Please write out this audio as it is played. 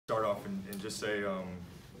Start off and just say,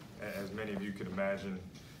 as many of you could imagine,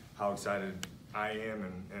 how excited I am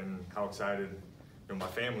and how excited my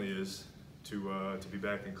family is to be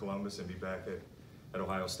back in Columbus and be back at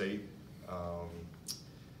Ohio State. I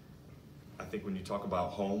think when you talk about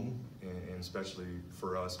home, and especially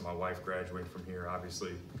for us, my wife graduating from here,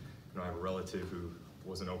 obviously, I have a relative who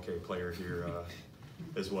was an okay player here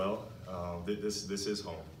as well. This is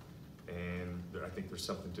home, and I think there's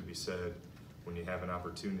something to be said when you have an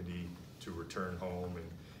opportunity to return home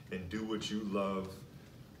and do what you love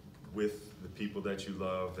with the people that you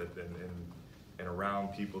love and around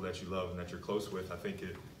people that you love and that you're close with. I think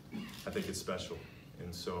it's special.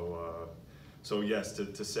 And so yes,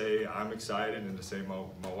 to say I'm excited and to say my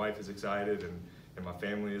wife is excited and my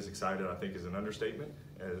family is excited, I think is an understatement,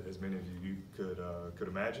 as many of you could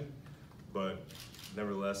imagine. But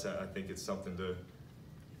nevertheless, I think it's something to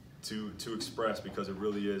express, because it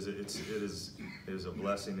really is. It is a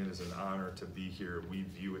blessing. It is an honor to be here. We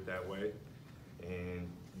view it that way, and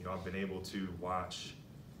I've been able to watch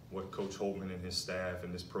what Coach Holtman and his staff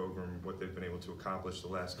and this program, what they've been able to accomplish the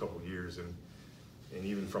last couple of years, and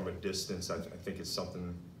even from a distance, I think it's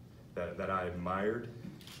something that I admired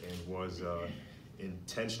and was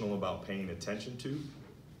intentional about paying attention to,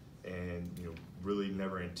 and really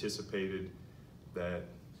never anticipated that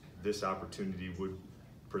this opportunity would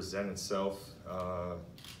present itself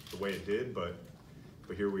the way it did, but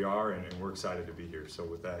here we are, and we're excited to be here. So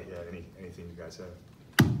with that, yeah, anything you guys have.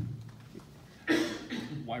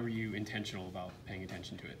 Why were you intentional about paying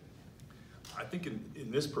attention to it? I think in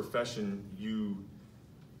this profession,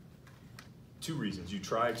 two reasons. You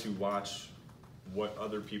try to watch what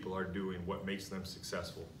other people are doing, what makes them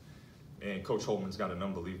successful. And Coach Holtman's got an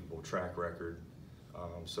unbelievable track record.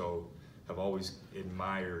 So have always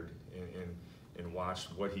admired and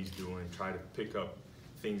watched what he's doing, try to pick up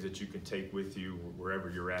things that you can take with you wherever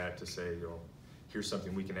you're at to say, here's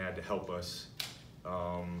something we can add to help us.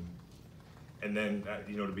 And then,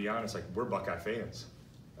 to be honest, we're Buckeye fans.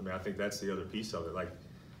 I mean, I think that's the other piece of it.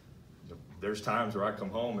 There's times where I come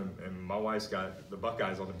home and my wife's got the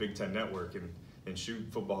Buckeyes on the Big Ten Network and shoot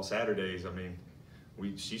football Saturdays. I mean,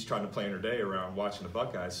 she's trying to plan her day around watching the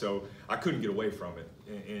Buckeyes, so I couldn't get away from it.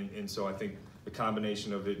 And so I think the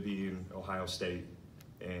combination of it being Ohio State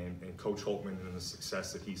and Coach Holtman and the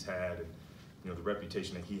success that he's had, and the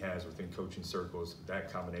reputation that he has within coaching circles,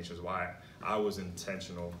 that combination is why I was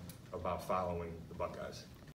intentional about following the Buckeyes.